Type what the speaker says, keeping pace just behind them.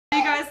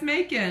guys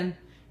making?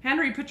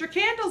 Henry, put your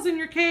candles in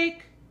your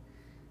cake.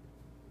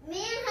 Me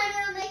and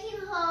Henry are making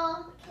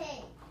whole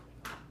cake.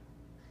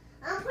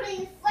 I'm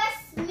putting fresh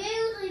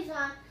smoothies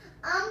on.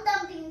 I'm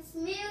dumping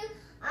smooth.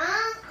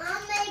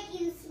 I'm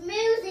making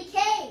smoothie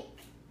cake.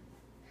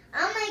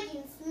 I'm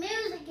making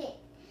smoothie cake.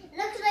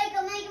 Looks like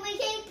I'm making my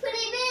cake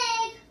pretty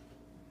big.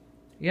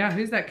 Yeah,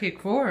 who's that cake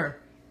for?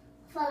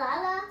 For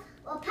Lala,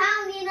 we're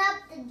pounding up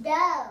the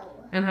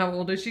dough. And how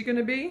old is she going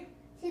to be?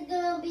 She's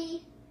gonna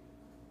be,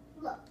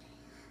 look.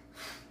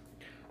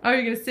 Oh,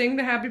 you're going to sing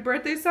the happy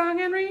birthday song,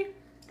 Henry?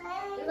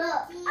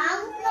 Look,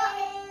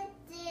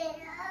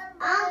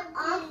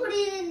 I'm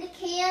putting in the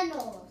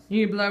candles.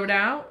 You blow it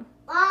out?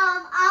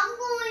 I'm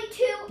going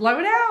to Blow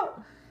it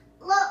out.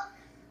 look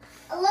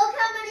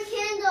how many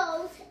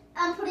candles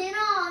I'm putting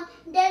on.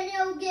 Then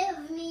you'll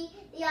give me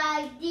the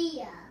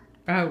idea.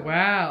 Oh,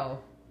 wow.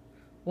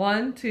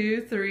 1,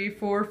 2, 3,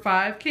 4,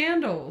 5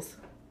 candles.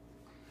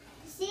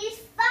 She's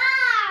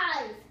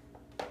 5.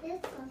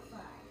 This one's 5.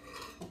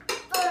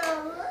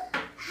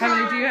 How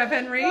many do you have,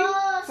 Henry?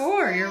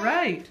 4, you're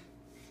right.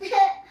 Wait,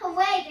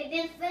 I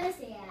didn't finish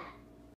it yet.